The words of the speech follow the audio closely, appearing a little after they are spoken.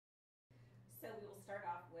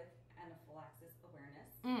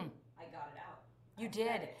I got it out. You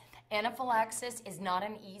did. Anaphylaxis is not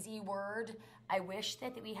an easy word. I wish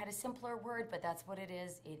that we had a simpler word, but that's what it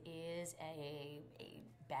is. It is a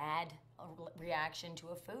bad reaction to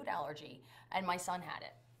a food allergy. And my son had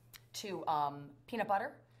it to peanut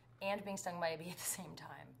butter and being stung by a bee at the same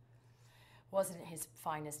time. Wasn't his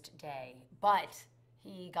finest day, but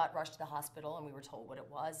he got rushed to the hospital and we were told what it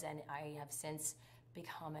was, and I have since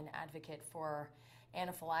become an advocate for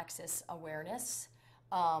anaphylaxis awareness.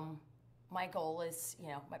 My goal is,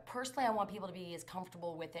 personally I want people to be as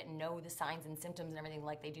comfortable with it and know the signs and symptoms and everything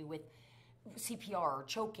like they do with CPR or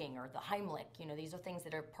choking or the Heimlich. These are things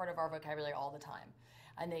that are part of our vocabulary all the time.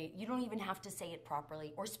 And you don't even have to say it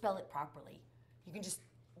properly or spell it properly. You can just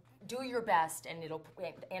do your best, and it'll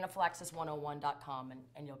anaphylaxis101.com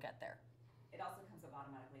and you'll get there. It also comes up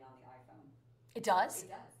automatically on the iPhone. It does? It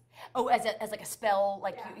does. Oh, as like a spell,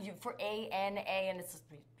 like yeah. you for ANA, and it's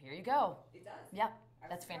here you go. It does. Yeah,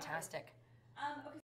 that's fantastic. Okay.